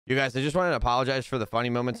You guys, I just wanted to apologize for the funny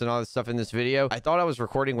moments and all this stuff in this video. I thought I was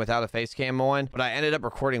recording without a face cam on, but I ended up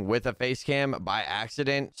recording with a face cam by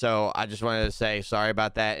accident. So I just wanted to say sorry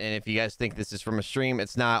about that. And if you guys think this is from a stream,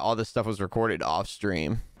 it's not. All this stuff was recorded off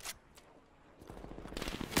stream.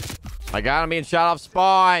 I got him being shot off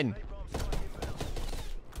spawn.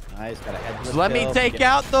 Nice, got a head. Just let me take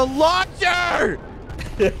out the launcher.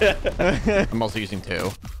 I'm also using 2.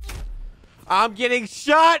 I'm getting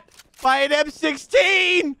shot by an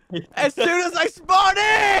M16 as soon as I spawn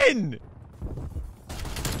in.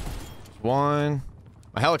 One.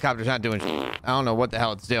 My helicopter's not doing shit. I don't know what the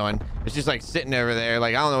hell it's doing. It's just like sitting over there.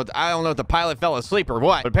 Like, I don't know if the pilot fell asleep or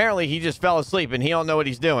what. But apparently he just fell asleep and he don't know what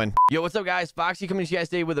he's doing. Yo, what's up, guys? Foxy coming to you guys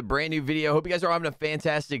today with a brand new video. Hope you guys are having a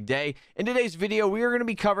fantastic day. In today's video, we are going to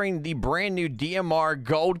be covering the brand new DMR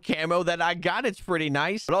Gold camo that I got. It's pretty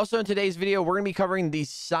nice. But also in today's video, we're going to be covering the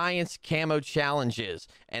science camo challenges.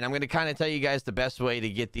 And I'm going to kind of tell you guys the best way to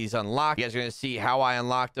get these unlocked. You guys are going to see how I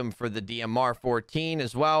unlocked them for the DMR14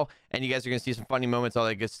 as well. And you guys are going to see some funny moments, all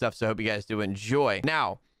that good stuff. So I hope you guys do enjoy.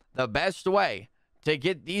 Now, the best way to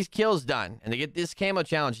get these kills done and to get this camo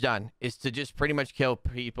challenge done is to just pretty much kill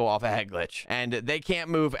people off a head glitch. And they can't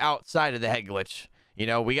move outside of the head glitch. You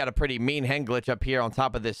know, we got a pretty mean head glitch up here on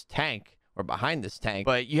top of this tank. Or behind this tank,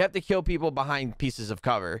 but you have to kill people behind pieces of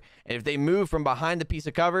cover, and if they move from behind the piece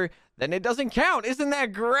of cover, then it doesn't count. Isn't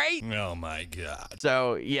that great? Oh my god.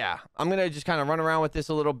 So yeah, I'm gonna just kind of run around with this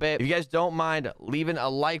a little bit. If you guys don't mind leaving a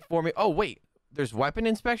like for me. Oh wait, there's weapon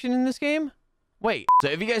inspection in this game. Wait, so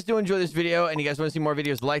if you guys do enjoy this video and you guys want to see more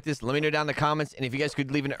videos like this, let me know down in the comments. And if you guys could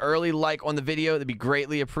leave an early like on the video, that'd be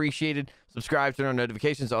greatly appreciated. Subscribe, turn on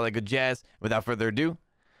notifications, all that good jazz. Without further ado,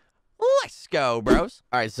 let's go, bros.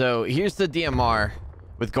 All right, so here's the DMR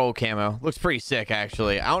with gold camo. Looks pretty sick,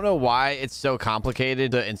 actually. I don't know why it's so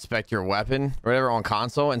complicated to inspect your weapon or whatever on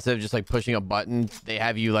console. Instead of just like pushing a button, they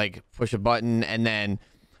have you like push a button and then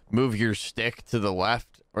move your stick to the left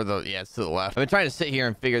or yeah, it's to the left. I've been trying to sit here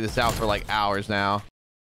and figure this out for like hours now.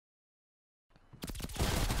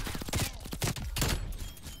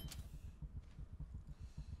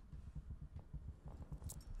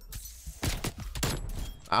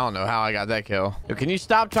 I don't know how I got that kill. Yo, can you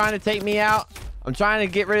stop trying to take me out? I'm trying to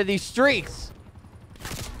get rid of these streaks.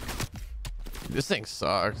 This thing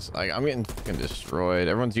sucks. Like, I'm getting fucking destroyed.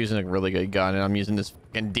 Everyone's using a really good gun, and I'm using this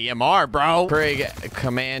fucking DMR, bro. Craig,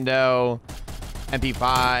 Commando,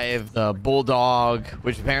 MP5, the Bulldog,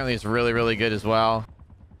 which apparently is really, really good as well.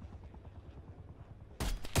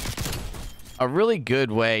 A really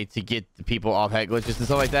good way to get the people off head glitches and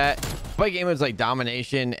stuff like that. Play game modes like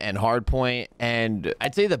domination and hardpoint, and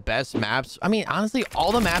I'd say the best maps. I mean, honestly,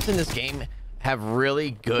 all the maps in this game have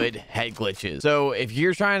really good head glitches. So if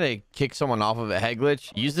you're trying to kick someone off of a head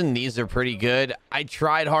glitch, using these are pretty good. I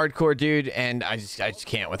tried hardcore, dude, and I just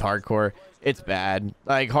can't with hardcore. It's bad.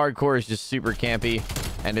 Like, hardcore is just super campy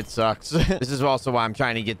and it sucks. This is also why I'm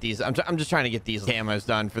trying to get these. I'm just trying to get these camos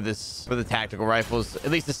done for the tactical rifles,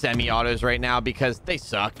 at least the semi-autos right now, because they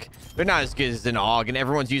suck. They're not as good as an AUG, and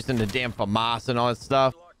everyone's using the damn FAMAS and all that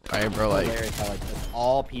stuff. All right, bro, like, How, like that's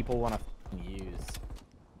all people want to use.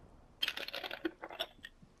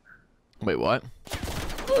 wait, what?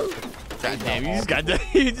 God damn,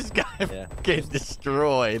 you just got fucking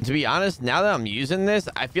destroyed. To be honest, now that I'm using this,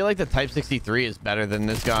 I feel like the Type 63 is better than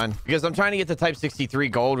this gun, because I'm trying to get the Type 63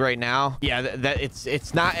 Gold right now. Yeah,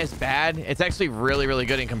 it's not as bad. It's actually really, really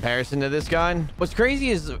good in comparison to this gun. What's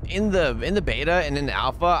crazy is in the beta and in the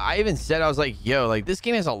alpha, I even said, I was like, yo, like, this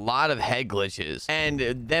game has a lot of head glitches.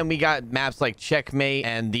 And then we got maps like Checkmate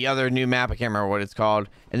and the other new map, I can't remember what it's called,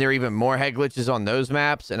 and there are even more head glitches on those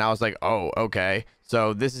maps. And I was like, oh, okay.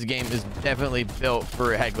 So this game is definitely built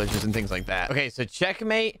for head glitches and things like that. Okay, so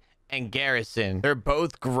Checkmate and Garrison, they're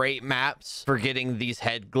both great maps for getting these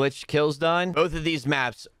head glitch kills done. Both of these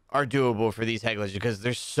maps are doable for these head glitches because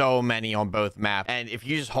there's so many on both maps. And if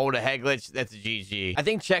you just hold a head glitch, that's a GG. I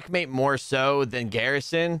think Checkmate more so than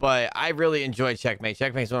Garrison, but I really enjoy Checkmate.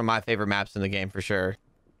 Checkmate's one of my favorite maps in the game for sure.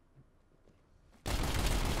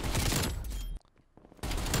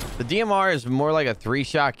 The DMR is more like a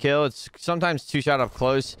 3-shot kill. It's sometimes 2-shot up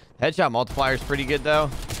close. Headshot multiplier is pretty good, though.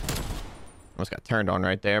 Almost got turned on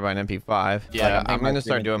right there by an MP5. Yeah, like, I'm going to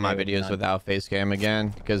start doing my videos without face cam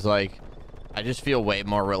again, because, like, I just feel way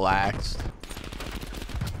more relaxed.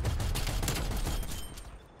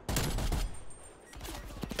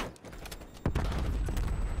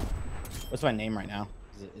 What's my name right now?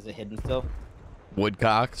 Is it hidden still?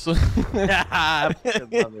 Woodcocks. I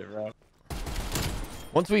love it, bro.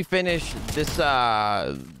 Once we finish this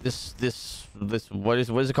what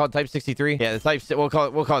is it called, Type 63? Yeah, the Type, we'll call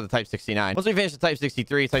it the Type 69. Once we finish the Type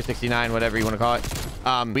 63, Type 69, whatever you want to call it,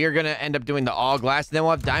 We are going to end up doing the all glass, and then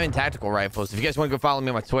we'll have diamond tactical rifles. If you guys want to go follow me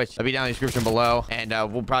on my Twitch, I'll be down in the description below, and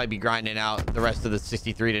we'll probably be grinding out the rest of the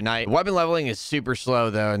 63 tonight. Weapon leveling is super slow,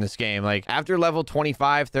 though, in this game. Like, after level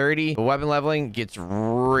 25, 30, the weapon leveling gets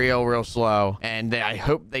real slow, and I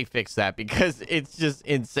hope they fix that because it's just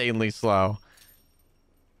insanely slow.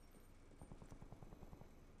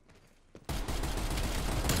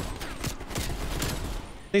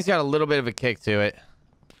 He's got a little bit of a kick to it.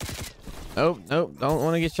 Oh, nope. Don't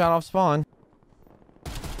want to get shot off spawn.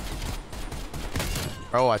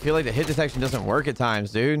 Bro, I feel like the hit detection doesn't work at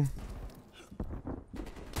times, dude.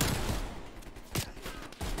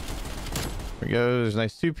 There we go. There's a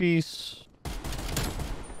nice two-piece.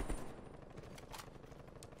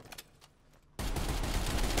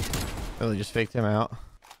 Really just faked him out.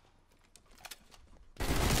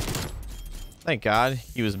 Thank God.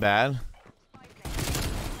 He was bad.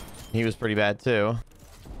 He was pretty bad too.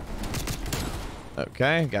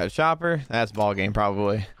 Okay, got a chopper. That's ball game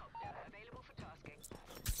probably.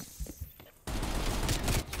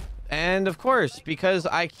 And of course, because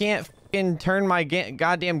I can't fucking turn my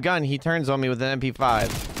goddamn gun, he turns on me with an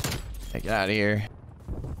MP5. Hey, get out of here.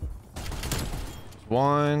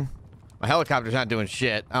 One. My helicopter's not doing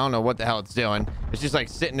shit. I don't know what the hell it's doing. It's just like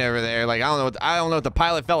sitting over there. Like, I don't know if the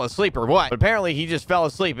pilot fell asleep or what. But apparently he just fell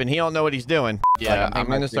asleep and he don't know what he's doing. Yeah, I'm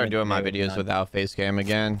gonna start doing my videos without face cam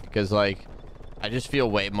again because like I just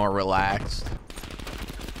feel way more relaxed.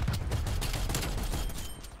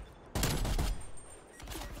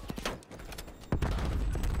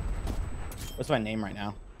 What's my name right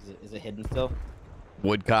now? Is it hidden still?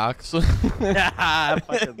 Woodcocks. I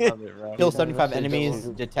fucking love it, bro. Kill 75 enemies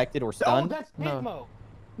detected or stunned. Oh, that's Gizmo.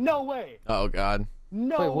 No way. Oh God.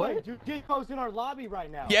 No way. Dude, Gizmo's in our lobby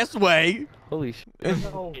right now. Yes way. Holy shit.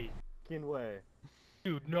 No fucking way.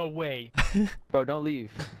 Dude, no way. Bro, don't leave.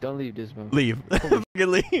 Don't leave, Gizmo. Leave.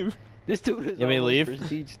 Leave. This dude is You want me to leave?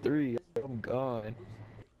 Prestige 3. I'm gone.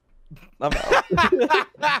 I'm out.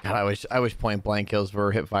 God, I wish point blank kills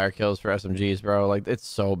were hip fire kills for SMGs, bro. Like it's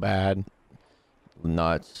so bad.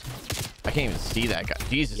 Nuts. I can't even see that guy.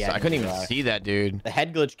 Jesus, Yeah, I couldn't even neither see that dude. The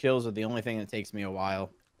head glitch kills are the only thing that takes me a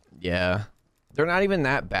while. Yeah. They're not even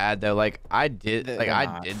that bad though. Like I did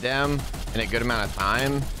They're did them in a good amount of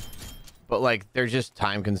time. But like they're just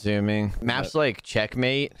time consuming. Maps like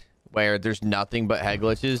Checkmate, where there's nothing but head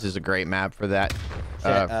glitches, is a great map for that.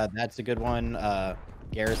 That's a good one.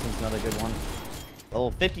 Garrison's another good one.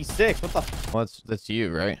 Level 56. What the? Well, that's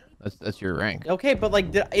you, right? That's your rank. Okay, but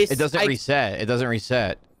like It doesn't reset. It doesn't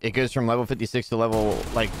reset. It goes from level 56 to level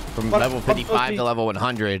level 55 to level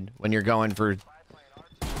 100 when you're going for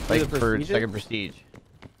for second prestige.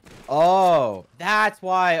 Oh, that's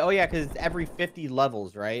why. Oh yeah, because it's every 50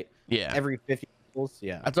 levels, right? Yeah. Every 50 levels.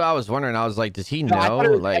 Yeah. That's what I was wondering. I was like, does he No, know? I thought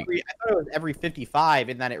it was every 55,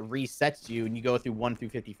 and then it resets you, and you go through 1 through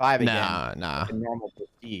 55 again. Nah. Like a normal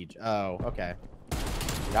prestige. Oh, okay.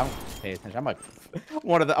 Dude, I don't pay attention. I'm like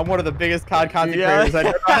I'm one of the biggest COD content creators. I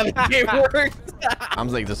don't know how the game works. I'm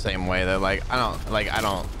like the same way though. Like I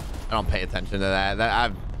don't pay attention to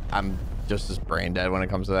that. I'm just as brain dead when it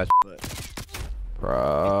comes to that shit.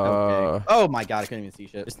 Bro. Okay. Oh my God, I couldn't even see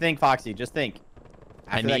shit. Just think, Foxy. Just think.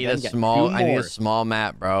 I need a small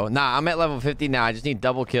map, bro. Nah, I'm at level 50 now. I just need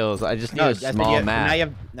double kills. I just need a small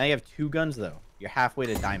map. Now you have 2 guns though. You're halfway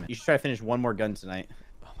to diamond. You should try to finish 1 more gun tonight.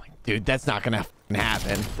 Oh my, dude, that's not gonna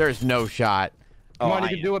happen. There's no shot. Come on, you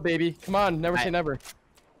can do it, baby. Come on, never say never.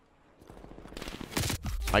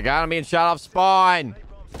 I got him being shot off spawn.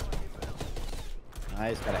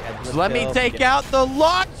 Nice, got a head. Just let me take out the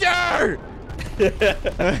launcher.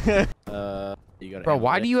 Bro,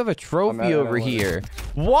 why do you have a trophy over here?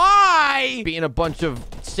 Why? Being a bunch of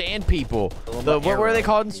sand people. What were they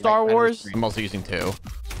called in Star Wars? I'm also using 2.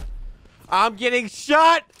 I'm getting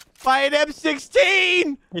shot by an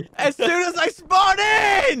M16 as soon as I spawn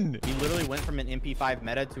in. He literally went from an MP5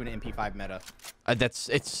 meta to an MP5 meta.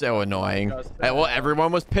 It's so annoying. Well,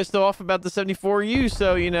 everyone was pissed off about the 74U,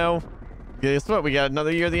 so you know. Guess what? We got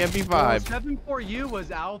another year of the MP5. Well, 74U was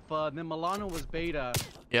alpha, and then Milano was beta.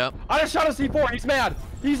 Yep. I just shot a C4. He's mad.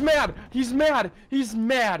 He's mad. He's mad. He's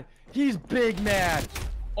mad. He's big mad.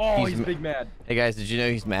 Oh, he's big mad. Hey guys, did you know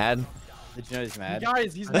he's mad? Did you know he's mad?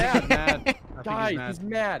 Guys, he's mad. Guys, he's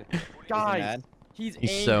mad. Guys,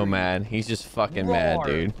 he's so mad. He's just fucking mad,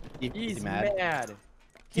 dude. He's mad.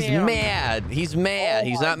 He's mad. He's mad.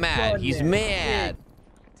 He's not mad. He's mad.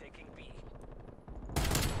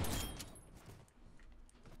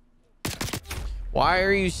 Why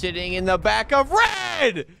are you sitting in the back of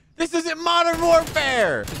red? This isn't Modern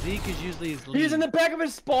Warfare. Zeke is usually his lead. He's in the back of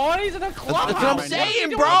his spawn. He's in a club. That's what I'm saying,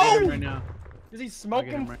 bro. Right now. Is he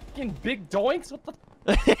smoking fucking big doinks? What the?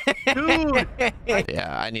 Dude.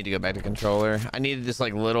 Yeah, I need to go back to controller. I needed this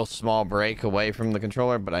like little small break away from the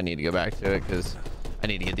controller, but I need to go back to it because I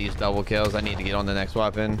need to get these double kills. I need to get on the next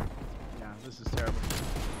weapon. Yeah, this is terrible.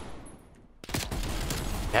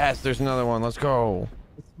 Yes, there's another one. Let's go.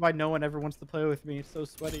 This is why no one ever wants to play with me. It's so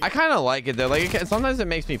sweaty. I kind of like it though. Like sometimes it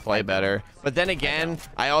makes me play better, but then again,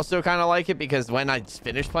 I also kind of like it because when I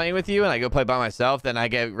finish playing with you and I go play by myself, then I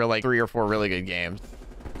get like 3 or 4 really good games.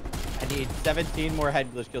 I need 17 more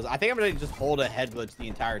head glitch kills. I think I'm gonna just hold a head glitch the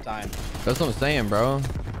entire time. That's what I'm saying, bro.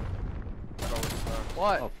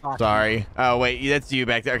 What? Oh, fuck. Sorry. Oh wait, that's you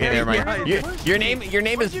back there. Okay, never mind. Your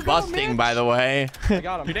name is Busting, by the way. I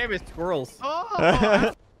got him. Your name is Squirrels.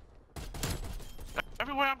 Oh,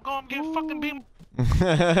 everywhere I'm going, I'm getting fucking beamed.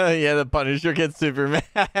 Yeah, the Punisher gets super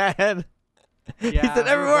mad. He Yeah, said,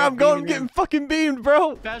 everywhere I'm going, I'm getting fucking beamed,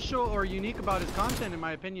 bro. Special or unique about his content, in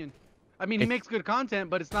my opinion. I mean, he makes good content,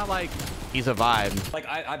 but it's not like... He's a vibe. Like,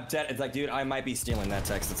 I'm dead. It's like, dude, I might be stealing that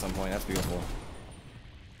text at some point. That's beautiful.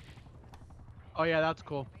 Oh, yeah, that's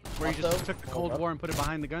cool. Where you just took the Cold War and put it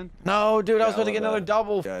behind the gun. No, dude, I was Yeah, about to get another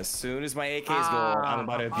double. Yeah, as soon as my AK's go, I'm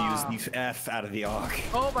about to abuse the F out of the AUG.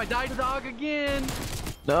 Oh, I died to dog again.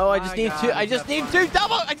 No, I just need two. I just need two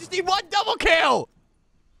double. I just need one double kill.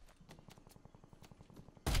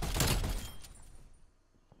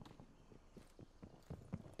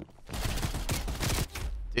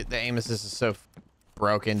 Dude, the aim assist is so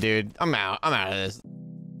broken, dude. I'm out. I'm out of this.